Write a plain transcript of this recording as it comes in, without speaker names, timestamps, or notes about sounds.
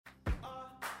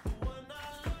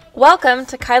Welcome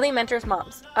to Kylie Mentors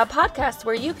Moms, a podcast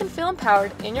where you can feel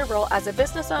empowered in your role as a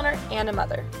business owner and a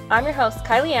mother. I'm your host,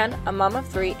 Kylie Ann, a mom of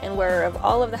three and wearer of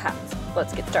all of the hats.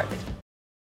 Let's get started.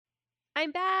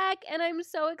 I'm back and I'm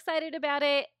so excited about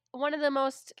it. One of the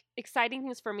most exciting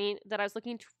things for me that I was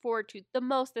looking forward to the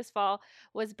most this fall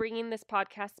was bringing this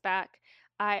podcast back.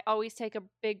 I always take a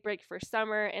big break for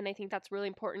summer, and I think that's really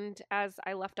important as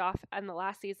I left off in the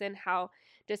last season, how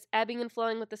just ebbing and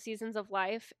flowing with the seasons of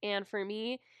life. And for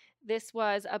me, this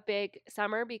was a big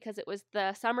summer because it was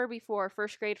the summer before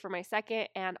first grade for my second,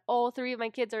 and all three of my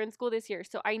kids are in school this year.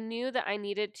 So I knew that I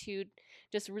needed to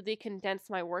just really condense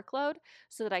my workload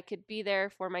so that I could be there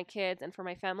for my kids and for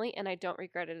my family, and I don't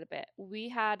regret it a bit. We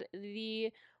had the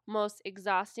most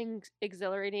exhausting,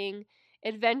 exhilarating,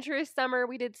 adventurous summer.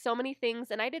 We did so many things,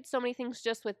 and I did so many things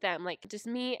just with them, like just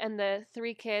me and the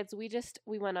three kids. We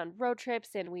went on road trips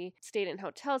and we stayed in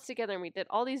hotels together, and we did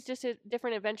all these just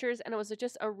different adventures, and it was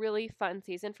just a really fun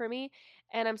season for me.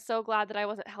 And I'm so glad that I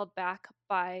wasn't held back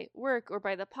by work or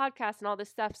by the podcast and all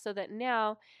this stuff, so that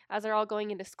now as they're all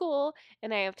going into school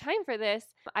and I have time for this,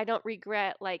 I don't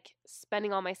regret like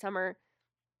spending all my summer,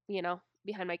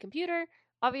 behind my computer.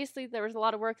 Obviously, there was a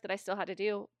lot of work that I still had to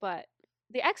do, but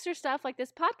the extra stuff like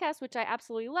this podcast, which I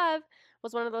absolutely love,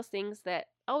 was one of those things that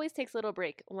always takes a little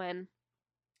break when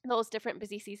those different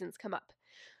busy seasons come up.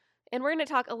 And we're going to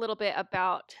talk a little bit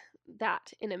about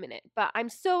that in a minute. But I'm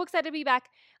so excited to be back.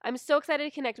 I'm so excited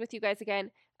to connect with you guys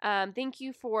again. Thank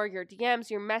you for your DMs,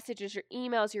 your messages, your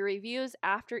emails, your reviews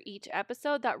after each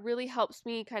episode. That really helps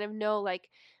me kind of know, like,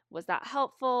 was that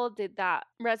helpful? Did that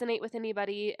resonate with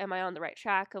anybody? Am I on the right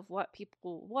track of what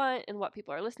people want and what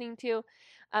people are listening to?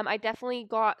 I definitely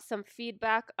got some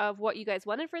feedback of what you guys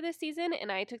wanted for this season, and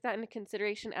I took that into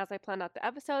consideration as I planned out the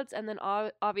episodes. And then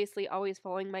obviously always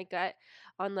following my gut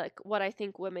on like what I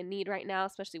think women need right now,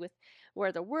 especially with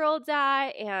where the world's at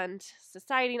and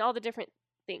society and all the different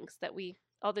things.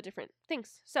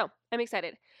 So I'm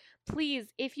excited. Please,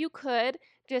 if you could,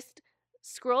 just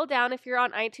scroll down if you're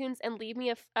on iTunes and leave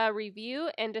me a review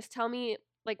and just tell me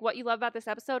like what you love about this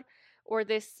episode or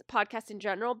this podcast in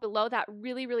general below. That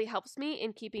really, really helps me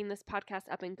in keeping this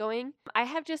podcast up and going. I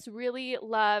have just really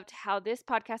loved how this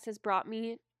podcast has brought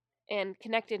me and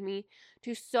connected me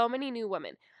to so many new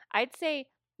women. I'd say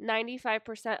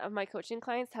 95% of my coaching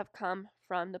clients have come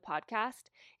from the podcast,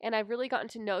 and I've really gotten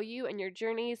to know you and your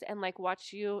journeys and like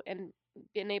watch you and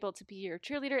been able to be your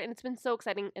cheerleader, and it's been so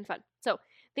exciting and fun. So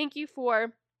thank you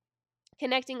for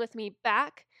connecting with me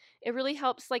back. It really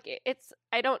helps. I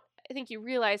think you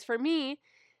realize for me,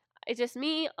 it's just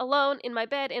me alone in my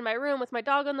bed, in my room with my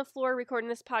dog on the floor recording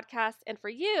this podcast. And for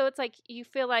you, it's like you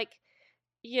feel like,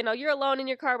 you're alone in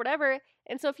your car, whatever.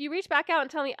 And so if you reach back out and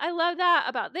tell me, I love that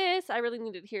about this, I really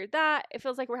needed to hear that, it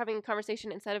feels like we're having a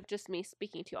conversation instead of just me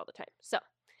speaking to you all the time. So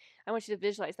I want you to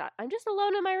visualize that. I'm just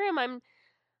alone in my room.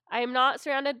 I'm not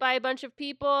surrounded by a bunch of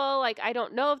people. Like, I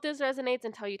don't know if this resonates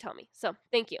until you tell me. So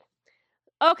thank you.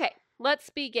 Okay, let's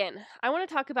begin. I want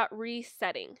to talk about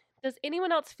resetting. Does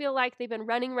anyone else feel like they've been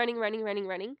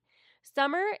running?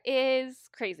 Summer is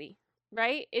crazy,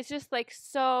 right? It's just like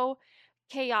so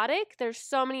chaotic. There's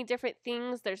so many different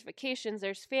things. There's vacations,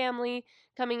 there's family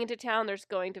coming into town, there's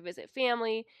going to visit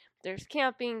family, there's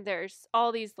camping, there's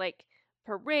all these like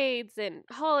parades and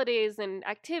holidays and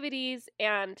activities,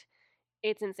 and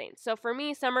it's insane. So for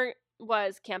me, summer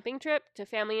was camping trip to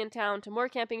family in town, to more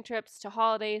camping trips, to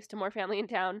holidays, to more family in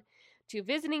town, to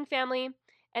visiting family.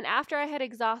 And after I had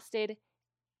exhausted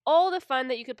all the fun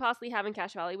that you could possibly have in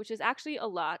Cache Valley, which is actually a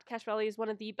lot. Cache Valley is one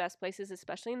of the best places,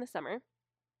 especially in the summer.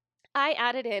 I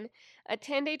added in a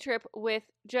 10-day trip with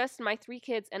just my three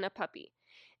kids and a puppy.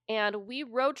 And we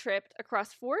road tripped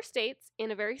across 4 states in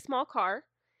a very small car.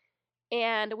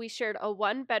 And we shared a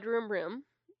 1-bedroom room,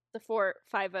 the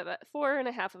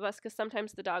 4.5 of us, because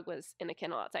sometimes the dog was in a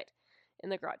kennel outside in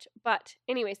the garage. But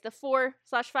anyways, the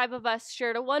 4/5 of us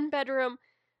shared a 1-bedroom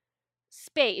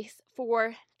space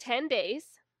for 10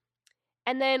 days.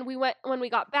 And then when we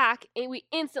got back, we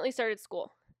instantly started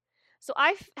school. So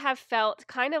I have felt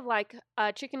kind of like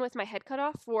a chicken with my head cut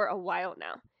off for a while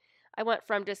now. I went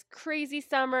from just crazy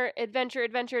summer adventure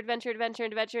to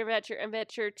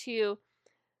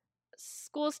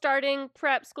school starting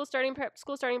prep to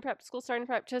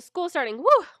school starting.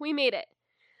 Woo! We made it.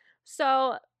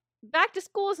 So back to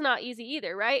school is not easy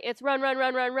either, right? It's run,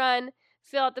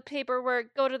 fill out the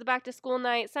paperwork, go to the back to school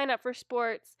night, sign up for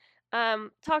sports,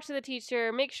 talk to the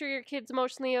teacher, make sure your kid's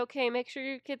emotionally okay, make sure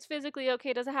your kid's physically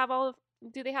okay, do they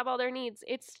have all their needs?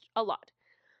 It's a lot.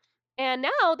 And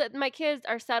now that my kids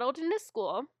are settled into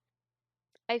school,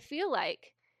 I feel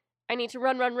like I need to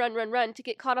run to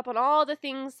get caught up on all the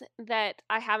things that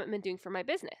I haven't been doing for my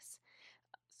business.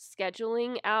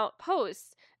 Scheduling out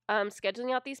posts,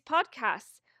 scheduling out these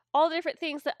podcasts, all the different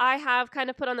things that I have kind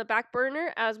of put on the back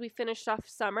burner as we finished off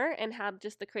summer and had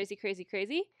just the crazy.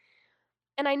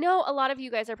 And I know a lot of you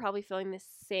guys are probably feeling the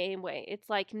same way. It's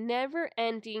like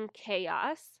never-ending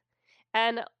chaos.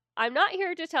 And I'm not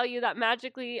here to tell you that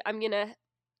magically I'm going to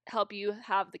help you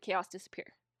have the chaos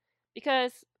disappear.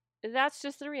 Because that's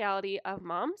just the reality of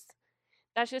moms.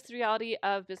 That's just the reality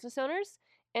of business owners.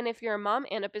 And if you're a mom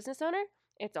and a business owner,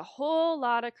 it's a whole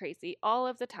lot of crazy all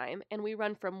of the time. And we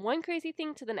run from one crazy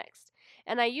thing to the next.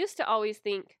 And I used to always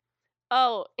think,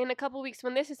 oh, in a couple weeks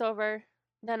when this is over,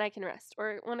 then I can rest.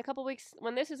 Or when a couple weeks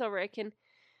when this is over, I can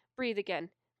breathe again.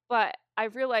 But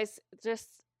I've realized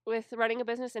just with running a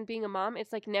business and being a mom,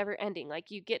 it's like never ending. Like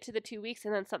you get to the 2 weeks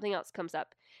and then something else comes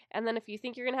up. And then if you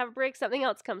think you're going to have a break, something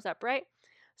else comes up, right?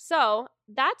 So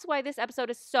that's why this episode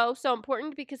is so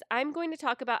important, because I'm going to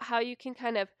talk about how you can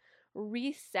kind of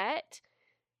reset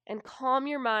and calm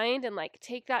your mind and like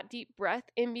take that deep breath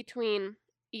in between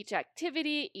each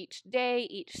activity, each day,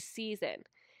 each season.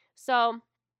 So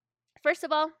first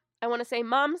of all, I want to say,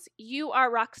 moms, you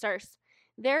are rock stars.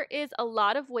 There is a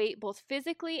lot of weight, both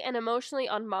physically and emotionally,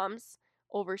 on moms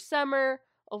over summer,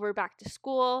 over back to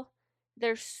school.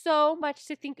 There's so much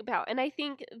to think about. And I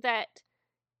think that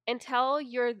until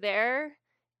you're there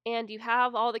and you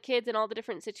have all the kids in all the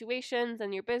different situations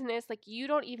and your business, like you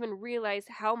don't even realize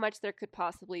how much there could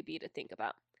possibly be to think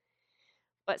about.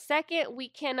 But second, we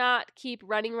cannot keep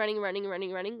running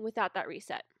without that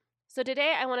reset. So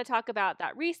today I want to talk about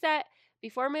that reset.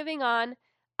 Before moving on,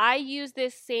 I use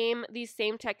these same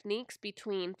techniques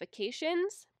between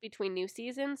vacations, between new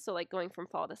seasons, so like going from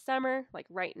fall to summer, like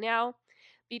right now,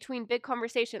 between big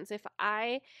conversations. If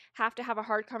I have to have a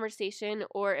hard conversation,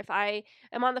 or if I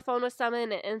am on the phone with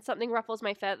someone and something ruffles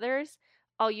my feathers,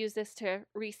 I'll use this to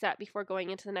reset before going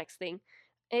into the next thing.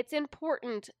 It's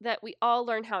important that we all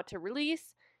learn how to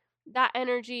release that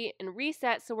energy and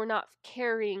reset so we're not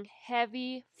carrying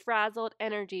heavy, frazzled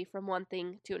energy from one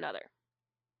thing to another.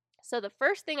 So the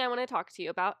first thing I want to talk to you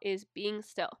about is being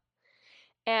still.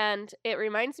 And it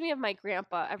reminds me of my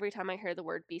grandpa every time I hear the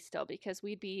word be still, because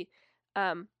we'd be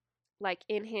like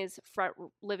in his front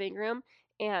living room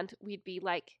and we'd be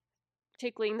like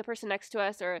tickling the person next to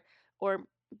us or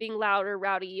being loud or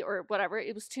rowdy or whatever.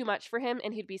 It was too much for him,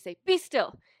 and he'd say, be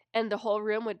still. And the whole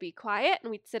room would be quiet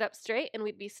and we'd sit up straight and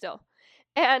we'd be still.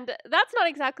 And that's not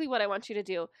exactly what I want you to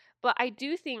do. But I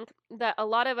do think that a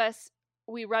lot of us,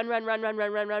 we run, and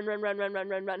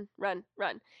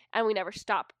we never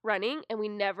stop running and we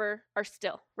never are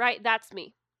still, right? That's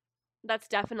me. That's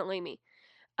definitely me.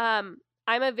 I'm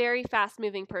a very fast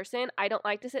moving person. I don't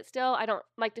like to sit still. I don't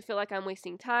like to feel like I'm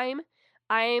wasting time.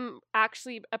 I'm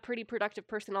actually a pretty productive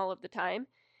person all of the time.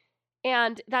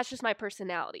 And that's just my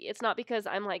personality. It's not because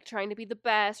I'm like trying to be the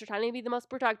best or trying to be the most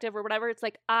productive or whatever. It's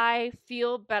like I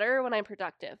feel better when I'm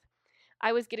productive.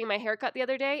 I was getting my haircut the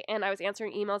other day and I was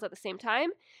answering emails at the same time.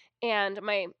 And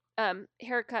my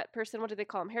haircut person, what do they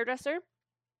call him? Hairdresser,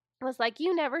 was like,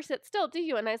 you never sit still, do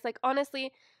you? And I was like,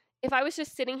 honestly, if I was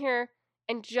just sitting here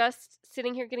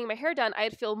getting my hair done,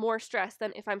 I'd feel more stressed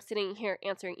than if I'm sitting here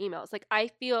answering emails. Like I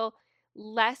feel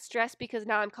less stressed because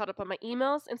now I'm caught up on my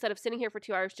emails instead of sitting here for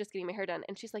 2 hours just getting my hair done.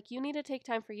 And she's like, you need to take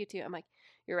time for you too. I'm like,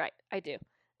 you're right, I do.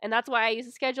 And that's why I use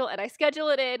a schedule, and I schedule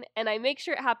it in and I make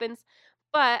sure it happens.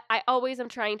 But I always am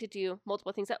trying to do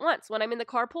multiple things at once. When I'm in the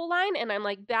carpool line and I'm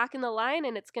like back in the line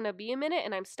and it's going to be a minute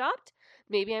and I'm stopped,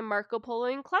 maybe I'm Marco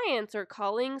Poloing clients or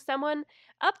calling someone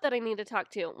up that I need to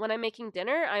talk to. When I'm making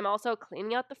dinner, I'm also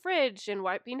cleaning out the fridge and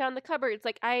wiping down the cupboards.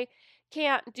 Like I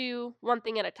can't do one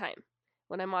thing at a time.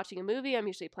 When I'm watching a movie, I'm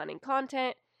usually planning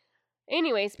content.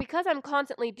 Anyways, because I'm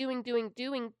constantly doing,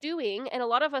 and a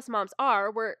lot of us moms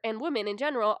and women in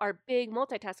general are big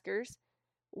multitaskers,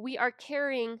 we are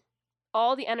carrying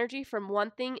all the energy from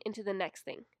one thing into the next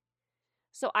thing.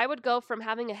 So I would go from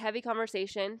having a heavy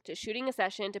conversation to shooting a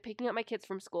session to picking up my kids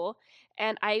from school,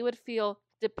 and I would feel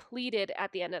depleted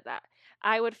at the end of that.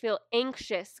 I would feel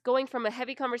anxious. Going from a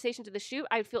heavy conversation to the shoot,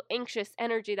 I would feel anxious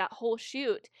energy that whole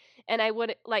shoot. And I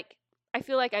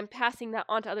feel like I'm passing that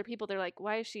on to other people. They're like,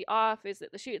 why is she off? Is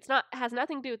it the shoot? It has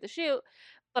nothing to do with the shoot,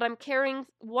 but I'm carrying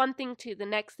one thing to the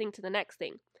next thing to the next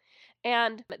thing.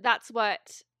 And that's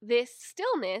what this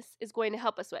stillness is going to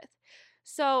help us with.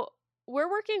 So we're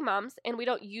working moms and we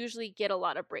don't usually get a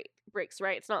lot of breaks,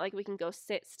 right? It's not like we can go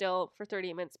sit still for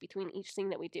 30 minutes between each thing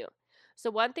that we do.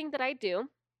 So one thing that I do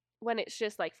when it's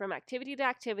just like from activity to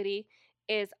activity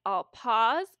is I'll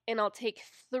pause and I'll take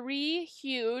 3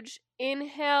 huge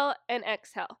inhale and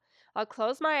exhale. I'll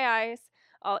close my eyes.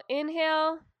 I'll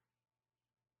inhale,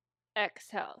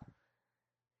 exhale.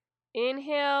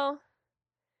 Inhale,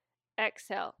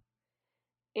 exhale.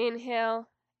 Inhale,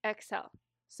 exhale.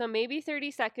 So maybe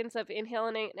 30 seconds of inhale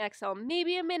and exhale,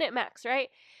 maybe a minute max, right?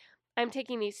 I'm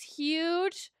taking these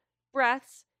huge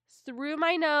breaths through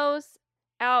my nose,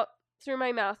 out through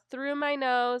my mouth, through my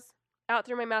nose, out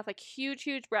through my mouth, like huge,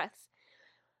 huge breaths.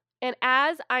 And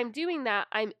as I'm doing that,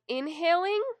 I'm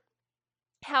inhaling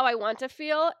how I want to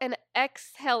feel and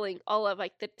exhaling all of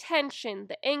like the tension,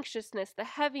 the anxiousness, the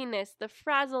heaviness, the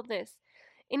frazzledness,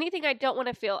 anything I don't want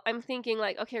to feel. I'm thinking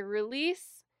like, okay, release.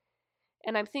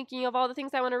 And I'm thinking of all the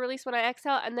things I want to release when I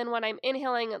exhale. And then when I'm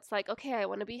inhaling, it's like, okay, I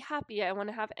want to be happy. I want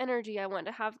to have energy. I want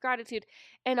to have gratitude.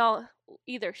 And I'll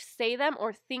either say them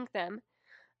or think them,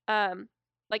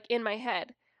 like in my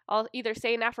head. I'll either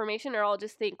say an affirmation or I'll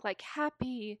just think like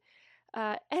happy,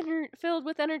 filled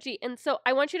with energy. And so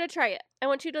I want you to try it. I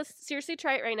want you to seriously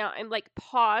try it right now and like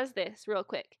pause this real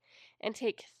quick and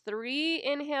take 3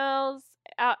 inhales,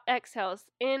 out, exhales,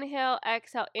 inhale,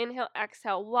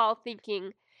 exhale, while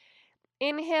thinking.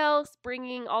 Inhale is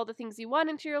bringing all the things you want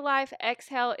into your life.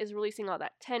 Exhale is releasing all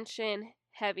that tension,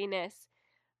 heaviness,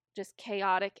 just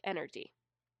chaotic energy.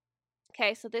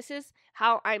 Okay, so this is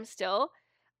how I'm still.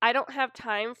 I don't have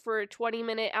time for a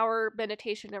 20-minute hour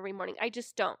meditation every morning. I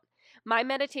just don't. My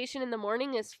meditation in the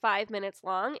morning is 5 minutes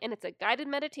long, and it's a guided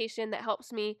meditation that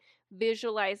helps me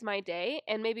visualize my day.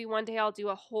 And maybe one day I'll do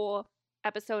a whole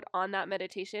episode on that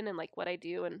meditation and like what I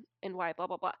do and why, blah,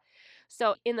 blah, blah.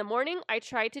 So in the morning, I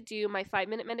try to do my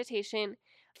 5-minute meditation.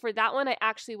 For that one, I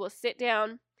actually will sit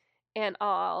down and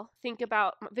I'll think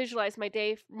about, visualize my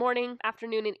day, morning,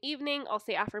 afternoon, and evening. I'll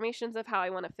say affirmations of how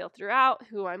I want to feel throughout,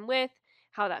 who I'm with,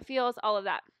 how that feels, all of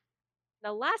that.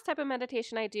 The last type of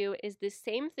meditation I do is the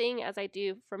same thing as I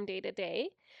do from day to day,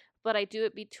 but I do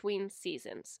it between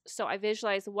seasons. So I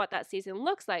visualize what that season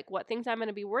looks like, what things I'm going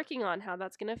to be working on, how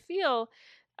that's going to feel,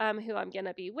 who I'm going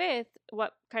to be with,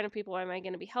 what kind of people am I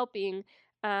going to be helping,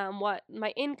 what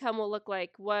my income will look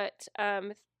like, what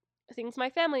things my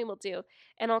family will do.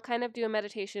 And I'll kind of do a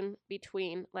meditation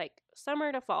between like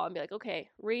summer to fall and be like, okay,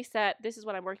 reset. This is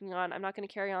what I'm working on. I'm not going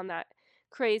to carry on that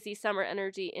crazy summer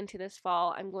energy into this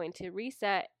fall. I'm going to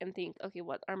reset and think, okay,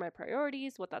 what are my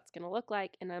priorities, what that's going to look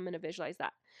like, and I'm going to visualize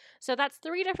that. So that's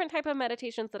 3 different types of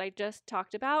meditations that I just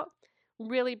talked about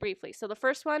really briefly. So the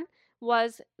first one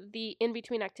was the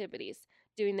in-between activities,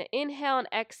 doing the inhale and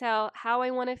exhale, how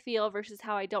I want to feel versus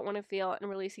how I don't want to feel, and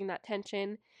releasing that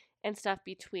tension and stuff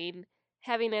between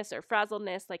heaviness or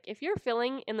frazzledness. Like if you're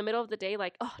feeling in the middle of the day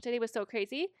like, oh, today was so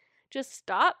crazy, just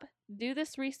stop, do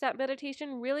this reset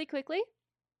meditation really quickly,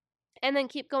 and then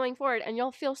keep going forward, and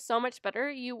you'll feel so much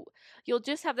better. You'll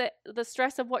just have the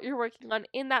stress of what you're working on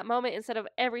in that moment instead of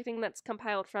everything that's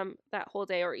compiled from that whole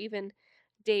day or even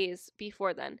days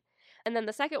before then. And then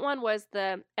the second one was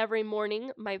the every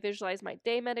morning, my visualize my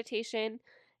day meditation.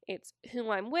 It's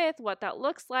who I'm with, what that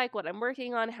looks like, what I'm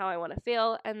working on, how I want to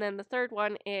feel. And then the third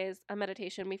one is a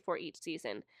meditation before each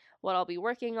season, what I'll be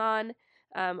working on,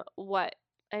 what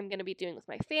I'm going to be doing with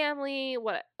my family,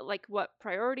 what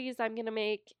priorities I'm going to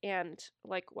make, and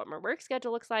like what my work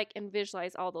schedule looks like, and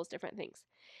visualize all those different things.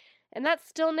 And that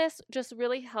stillness just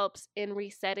really helps in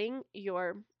resetting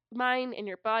your mind and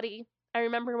your body. I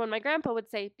remember when my grandpa would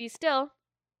say, be still,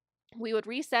 we would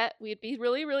reset. We'd be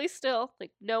really, really still,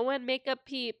 like no one make a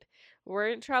peep. We're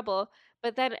in trouble.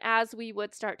 But then as we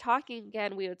would start talking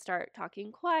again, we would start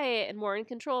talking quiet and more in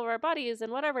control of our bodies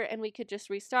and whatever, and we could just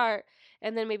restart.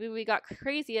 And then maybe we got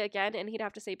crazy again and he'd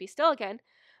have to say, be still again.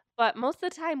 But most of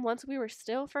the time, once we were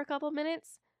still for a couple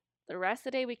minutes, the rest of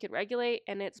the day we could regulate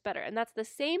and it's better. And that's the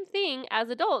same thing as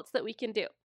adults that we can do.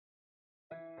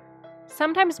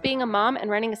 Sometimes being a mom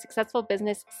and running a successful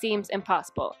business seems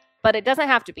impossible, but it doesn't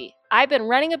have to be. I've been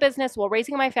running a business while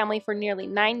raising my family for nearly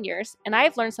 9 years, and I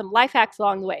have learned some life hacks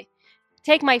along the way.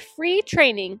 Take my free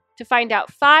training to find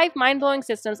out 5 mind-blowing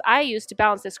systems I use to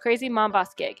balance this crazy mom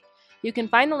boss gig. You can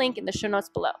find the link in the show notes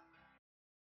below.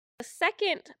 The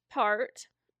second part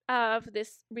of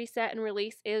this reset and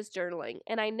release is journaling.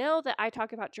 And I know that I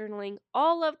talk about journaling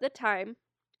all of the time,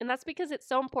 and that's because it's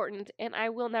so important and I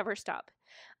will never stop.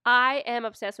 I am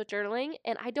obsessed with journaling,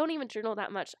 and I don't even journal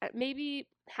that much, maybe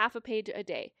half a page a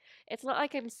day. It's not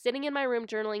like I'm sitting in my room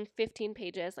journaling 15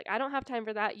 pages. Like I don't have time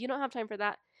for that. You don't have time for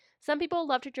that. Some people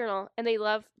love to journal and they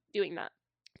love doing that.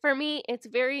 For me, it's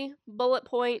very bullet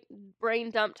point,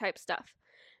 brain dump type stuff.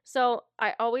 So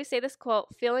I always say this quote,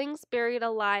 feelings buried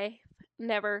alive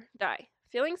never die.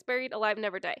 Feelings buried alive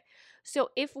never die. So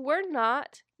if we're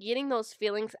not getting those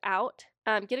feelings out,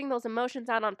 getting those emotions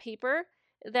out on paper,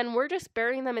 then we're just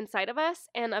burying them inside of us,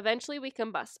 and eventually we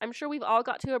combust. I'm sure we've all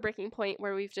got to a breaking point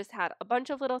where we've just had a bunch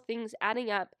of little things adding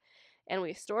up, and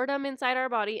we stored them inside our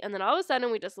body, and then all of a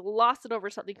sudden we just lost it over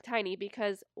something tiny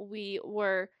because we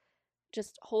were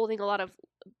just holding a lot of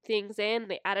things in.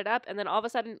 They added up, and then all of a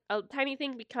sudden a tiny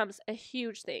thing becomes a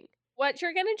huge thing. What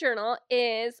you're going to journal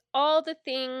is all the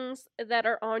things that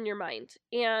are on your mind.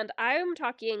 And I'm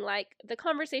talking like the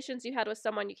conversations you had with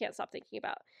someone you can't stop thinking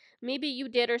about. Maybe you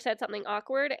did or said something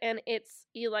awkward, and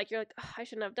you're like, oh, I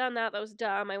shouldn't have done that. That was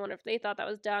dumb. I wonder if they thought that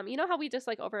was dumb. You know how we just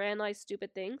like overanalyze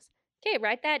stupid things? Okay,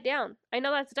 write that down. I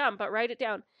know that's dumb, but write it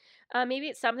down. Maybe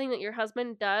it's something that your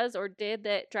husband does or did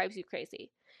that drives you crazy.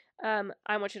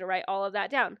 I want you to write all of that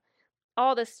down.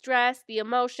 All the stress, the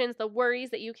emotions, the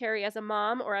worries that you carry as a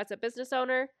mom or as a business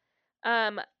owner.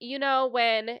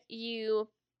 When you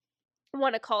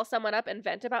want to call someone up and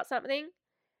vent about something,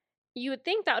 you would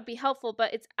think that would be helpful,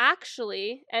 but it's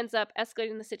actually ends up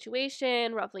escalating the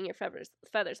situation, ruffling your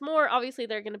feathers more. Obviously,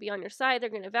 they're going to be on your side. They're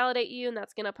going to validate you, and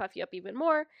that's going to puff you up even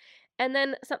more. And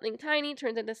then something tiny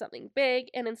turns into something big,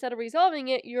 and instead of resolving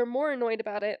it, you're more annoyed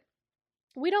about it.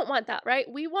 We don't want that, right?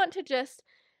 We want to just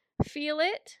feel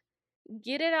it,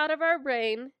 get it out of our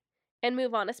brain, and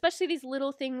move on, especially these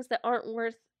little things that aren't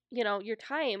worth, your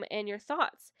time and your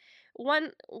thoughts.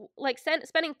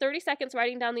 Spending 30 seconds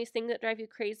writing down these things that drive you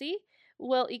crazy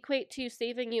will equate to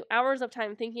saving you hours of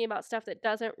time thinking about stuff that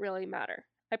doesn't really matter.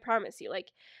 I promise you.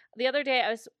 Like the other day,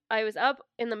 I was up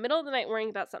in the middle of the night worrying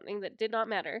about something that did not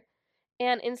matter.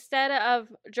 And instead of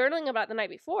journaling about the night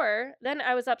before, then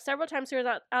I was up several times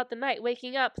throughout the night,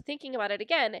 waking up, thinking about it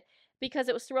again, because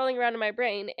it was swirling around in my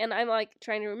brain. And I'm like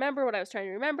trying to remember what I was trying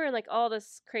to remember and like all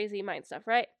this crazy mind stuff,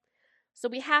 right? So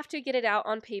we have to get it out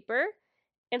on paper,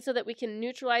 and so that we can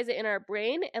neutralize it in our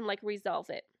brain and like resolve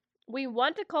it. We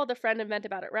want to call the friend and vent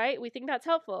about it, right? We think that's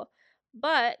helpful.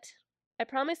 But I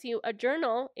promise you, a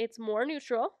journal, it's more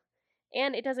neutral.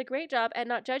 And it does a great job at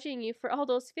not judging you for all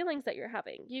those feelings that you're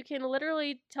having. You can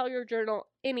literally tell your journal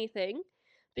anything,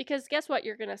 because guess what?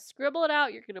 You're going to scribble it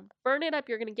out. You're going to burn it up.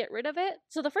 You're going to get rid of it.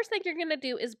 So the first thing you're going to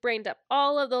do is brain dump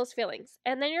all of those feelings.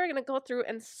 And then you're going to go through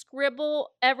and scribble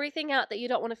everything out that you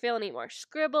don't want to feel anymore.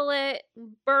 Scribble it,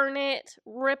 burn it,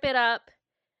 rip it up.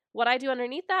 What I do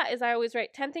underneath that is I always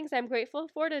write 10 things I'm grateful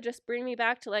for to just bring me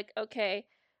back to like, okay,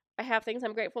 I have things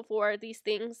I'm grateful for. These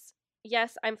things,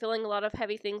 yes, I'm feeling a lot of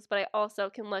heavy things, but I also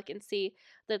can look and see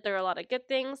that there are a lot of good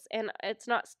things. And it's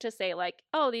not to say like,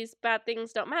 oh, these bad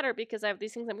things don't matter because I have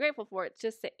these things I'm grateful for. It's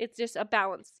just a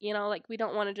balance, like we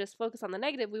don't want to just focus on the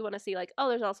negative. We want to see like, oh,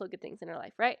 there's also good things in our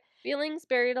life, right? Feelings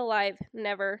buried alive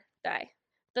never die.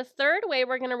 The third way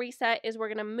we're going to reset is we're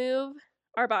going to move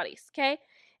our bodies, okay?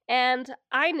 And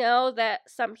I know that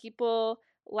some people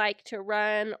like to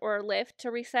run or lift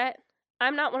to reset.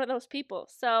 I'm not one of those people.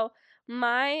 So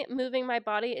my moving my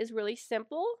body is really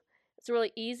simple. It's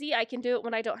really easy. I can do it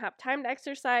when I don't have time to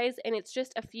exercise, and it's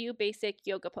just a few basic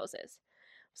yoga poses.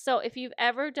 So if you've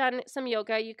ever done some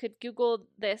yoga, you could Google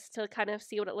this to kind of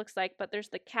see what it looks like, but there's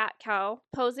the cat-cow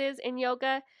poses in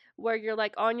yoga where you're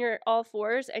like on your all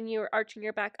fours and you're arching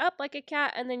your back up like a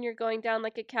cat, and then you're going down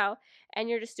like a cow, and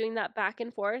you're just doing that back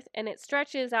and forth, and it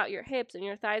stretches out your hips and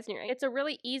your thighs and it's a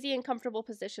really easy and comfortable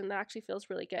position that actually feels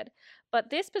really good. But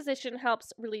this position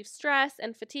helps relieve stress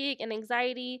and fatigue and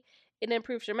anxiety. It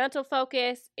improves your mental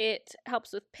focus. It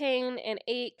helps with pain and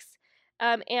aches.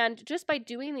 And just by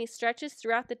doing these stretches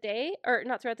throughout the day, or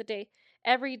not throughout the day,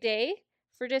 every day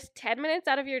for just 10 minutes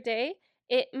out of your day,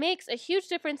 it makes a huge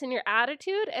difference in your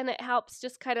attitude, and it helps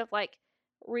just kind of like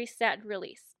reset and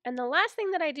release. And the last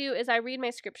thing that I do is I read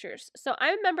my scriptures. So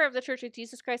I'm a member of the Church of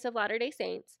Jesus Christ of Latter-day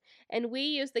Saints, and we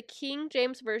use the King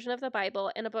James Version of the Bible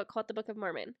in a book called the Book of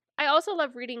Mormon. I also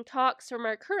love reading talks from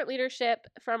our current leadership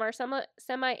from our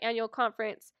semi-annual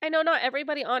conference. I know not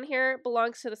everybody on here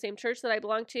belongs to the same church that I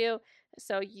belong to,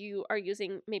 so you are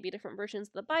using maybe different versions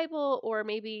of the Bible, or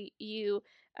maybe you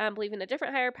believe in a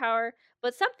different higher power,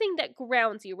 but something that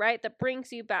grounds you, right? That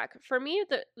brings you back. For me,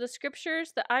 the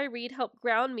scriptures that I read help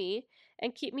ground me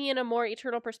and keep me in a more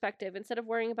eternal perspective instead of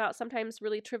worrying about sometimes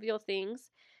really trivial things.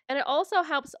 And it also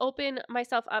helps open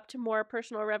myself up to more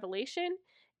personal revelation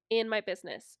in my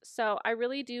business. So I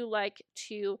really do like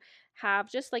to have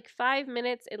just like 5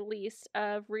 minutes at least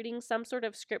of reading some sort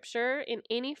of scripture in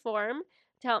any form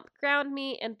to help ground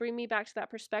me and bring me back to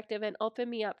that perspective and open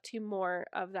me up to more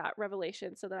of that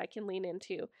revelation so that I can lean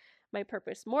into my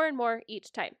purpose more and more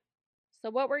each time. So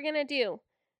what we're going to do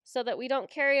so that we don't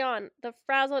carry on the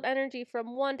frazzled energy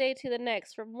from one day to the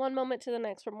next, from one moment to the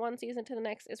next, from one season to the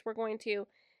next, is we're going to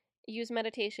use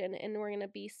meditation, and we're going to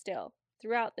be still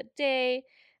throughout the day,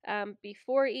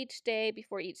 before each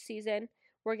season.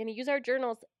 We're going to use our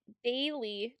journals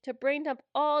daily to brain dump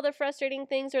all the frustrating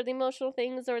things or the emotional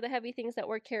things or the heavy things that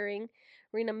we're carrying.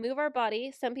 We're going to move our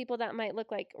body. Some people that might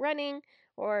look like running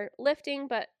or lifting,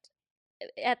 but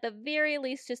at the very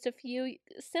least, just a few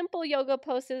simple yoga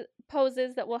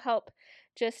poses that will help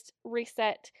just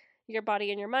reset your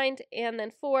body and your mind. And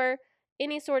then 4,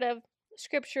 any sort of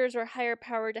scriptures or higher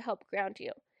power to help ground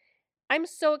you. I'm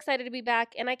so excited to be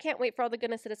back, and I can't wait for all the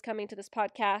goodness that is coming to this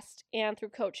podcast and through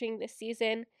coaching this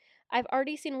season. I've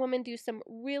already seen women do some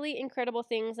really incredible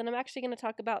things, and I'm actually going to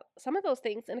talk about some of those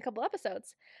things in a couple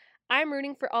episodes. I'm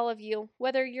rooting for all of you,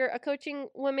 whether you're a coaching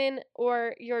woman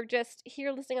or you're just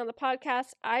here listening on the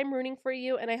podcast. I'm rooting for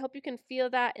you, and I hope you can feel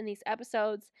that in these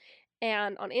episodes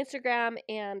and on Instagram,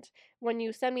 and when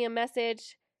you send me a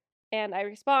message and I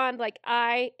respond, like,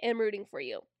 I am rooting for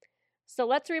you. So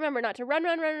let's remember not to run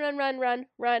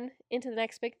into the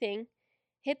next big thing.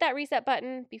 Hit that reset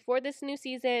button before this new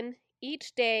season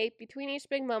each day, between each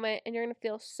big moment, and you're going to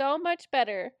feel so much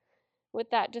better with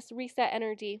that just reset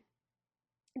energy.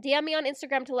 DM me on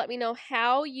Instagram to let me know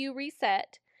how you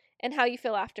reset and how you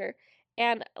feel after.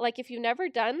 And like, if you've never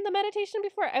done the meditation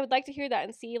before, I would like to hear that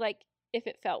and see like if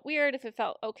it felt weird, if it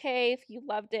felt okay, if you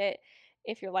loved it,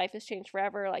 if your life has changed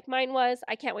forever like mine was.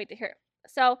 I can't wait to hear.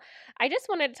 So I just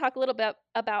wanted to talk a little bit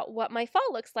about what my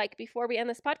fall looks like before we end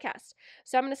this podcast.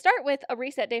 So I'm going to start with a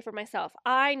reset day for myself.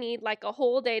 I need like a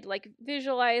whole day to like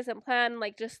visualize and plan,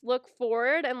 like just look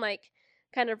forward and like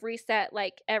kind of reset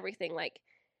like everything. Like,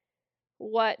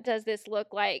 what does this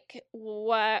look like?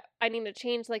 What I need to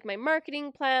change, like my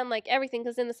marketing plan, like everything.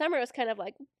 Because in the summer it was kind of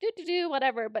like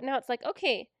whatever. But now it's like,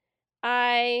 okay,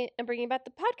 I am bringing back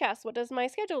the podcast. What does my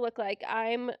schedule look like?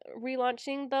 I'm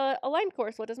relaunching the Align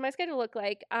course. What does my schedule look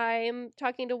like? I'm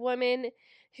talking to women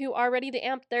who are ready to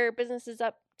amp their businesses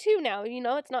up too now. You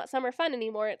know, it's not summer fun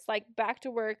anymore. It's like back to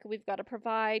work. We've got to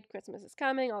provide. Christmas is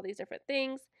coming. All these different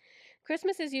things.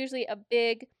 Christmas is usually a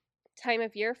big time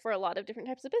of year for a lot of different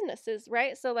types of businesses,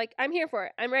 right? So like, I'm here for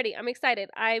it. I'm ready. I'm excited.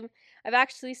 I've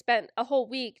actually spent a whole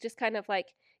week just kind of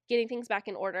like getting things back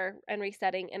in order and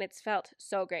resetting, and it's felt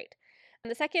so great.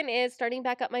 And the second is starting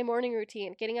back up my morning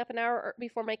routine, getting up an hour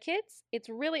before my kids. It's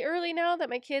really early now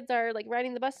that my kids are like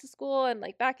riding the bus to school and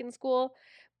like back in school,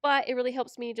 but it really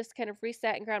helps me just kind of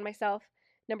reset and ground myself.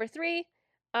 Number 3,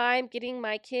 I'm getting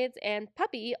my kids and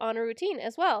puppy on a routine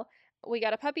as well. We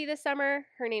got a puppy this summer.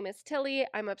 Her name is Tilly.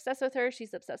 I'm obsessed with her.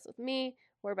 She's obsessed with me.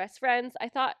 We're best friends. I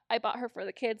thought I bought her for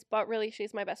the kids, but really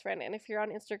she's my best friend. And if you're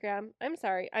on Instagram, I'm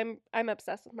sorry. I'm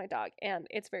obsessed with my dog, and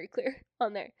it's very clear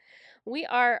on there. We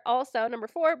are also, number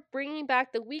 4, bringing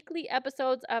back the weekly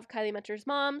episodes of Kylie Mentors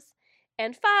Moms.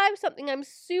 And 5, something I'm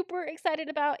super excited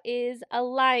about is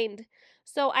Aligned.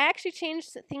 So I actually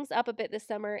changed things up a bit this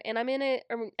summer, and I'm going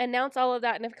to announce all of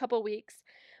that in a couple weeks.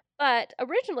 But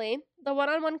originally, the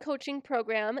one-on-one coaching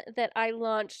program that I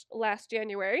launched last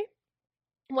January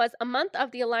was a month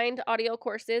of the Aligned audio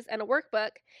courses and a workbook,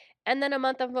 and then a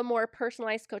month of a more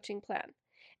personalized coaching plan.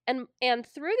 And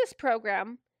through this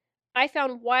program, I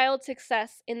found wild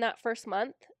success in that first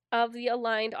month of the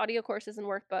Aligned audio courses and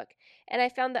workbook. And I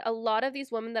found that a lot of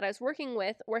these women that I was working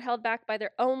with were held back by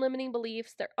their own limiting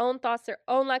beliefs, their own thoughts, their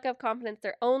own lack of confidence,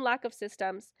 their own lack of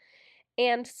systems.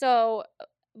 And so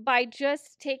by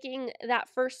just taking that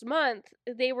first month,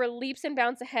 they were leaps and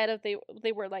bounds ahead of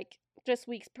they were like just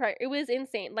weeks prior. It was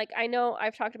insane. Like, I know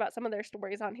I've talked about some of their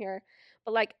stories on here,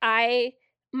 but like my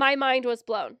mind was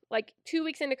blown. Like 2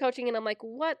 weeks into coaching, and I'm like,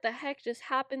 what the heck just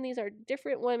happened? These are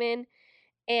different women.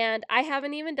 And I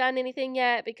haven't even done anything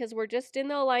yet because we're just in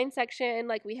the Align section.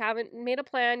 Like, we haven't made a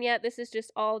plan yet. This is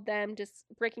just all them just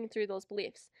breaking through those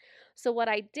beliefs. So what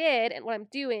I did and what I'm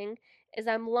doing is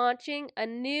I'm launching a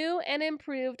new and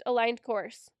improved Aligned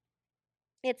course.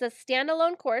 It's a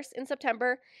standalone course in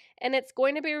September, and it's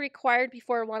going to be required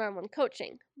before one-on-one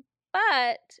coaching.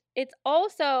 But it's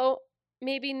also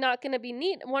maybe not going to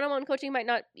be one-on-one coaching might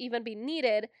not even be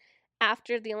needed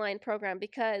after the Aligned program,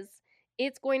 because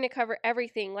it's going to cover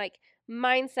everything like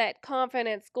mindset,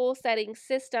 confidence, goal setting,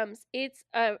 systems. It's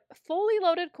a fully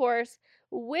loaded course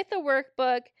with a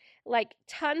workbook, like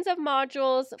tons of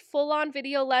modules, full-on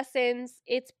video lessons.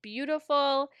 It's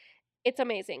beautiful. It's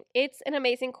amazing. It's an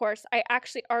amazing course. I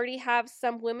actually already have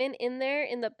some women in there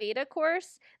in the beta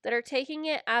course that are taking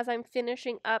it as I'm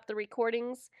finishing up the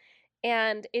recordings,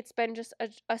 and it's been just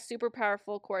a super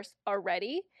powerful course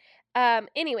already.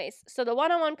 Anyways, so the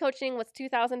one-on-one coaching was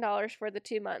 $2,000 for the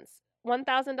 2 months.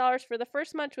 $1,000 for the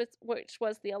first month, which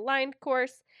was the Aligned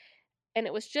course, and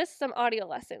it was just some audio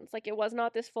lessons. Like, it was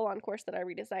not this full-on course that I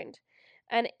redesigned.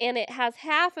 And it has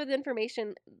half of the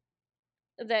information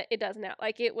that it does now.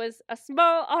 Like, it was a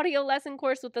small audio lesson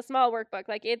course with a small workbook.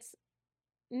 Like, it's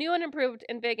new and improved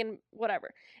and big and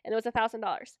whatever. And it was $1,000.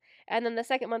 And then the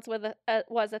second month was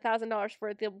 $1,000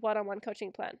 for the one-on-one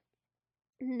coaching plan.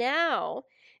 Now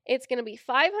it's going to be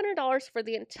 $500 for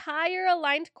the entire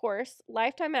aligned course,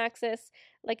 lifetime access,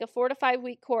 like a 4 to 5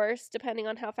 week course, depending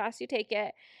on how fast you take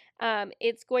it.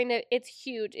 It's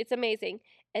huge. It's amazing.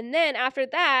 And then after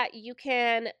that, you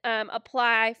can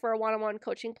apply for a one-on-one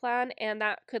coaching plan. And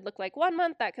that could look like 1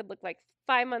 month. That could look like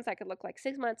 5 months. That could look like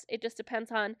 6 months. It just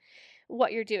depends on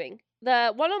what you're doing.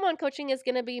 The one-on-one coaching is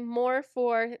going to be more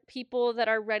for people that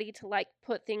are ready to like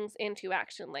put things into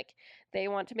action. Like they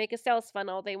want to make a sales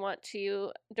funnel. They want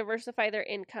to diversify their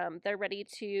income. They're ready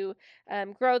to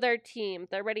grow their team.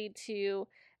 They're ready to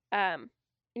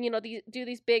do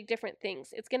these big different things.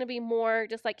 It's going to be more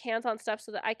just like hands-on stuff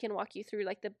so that I can walk you through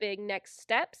like the big next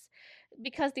steps,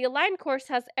 because the Align course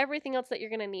has everything else that you're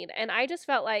going to need. And I just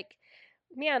felt like,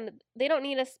 man, they don't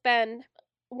need to spend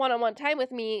one-on-one time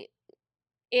with me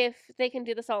if they can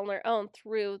do this all on their own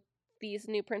through these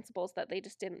new principles that they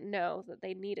just didn't know that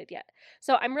they needed yet.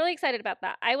 So I'm really excited about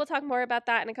that. I will talk more about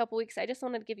that in a couple weeks. I just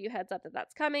wanted to give you a heads up that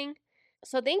that's coming.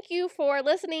 So thank you for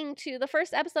listening to the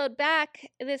first episode back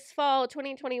this fall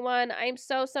 2021. I'm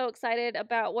so excited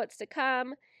about what's to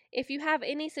come. If you have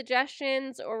any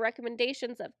suggestions or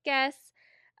recommendations of guests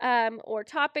or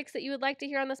topics that you would like to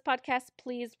hear on this podcast,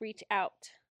 please reach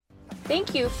out.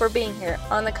 Thank you for being here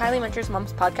on the Kylie Mentors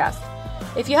Moms podcast.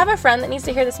 If you have a friend that needs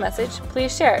to hear this message,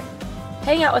 please share it.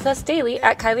 Hang out with us daily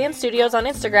at Kylie Ann Studios on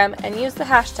Instagram and use the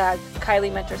hashtag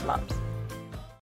Kylie Mentors Moms.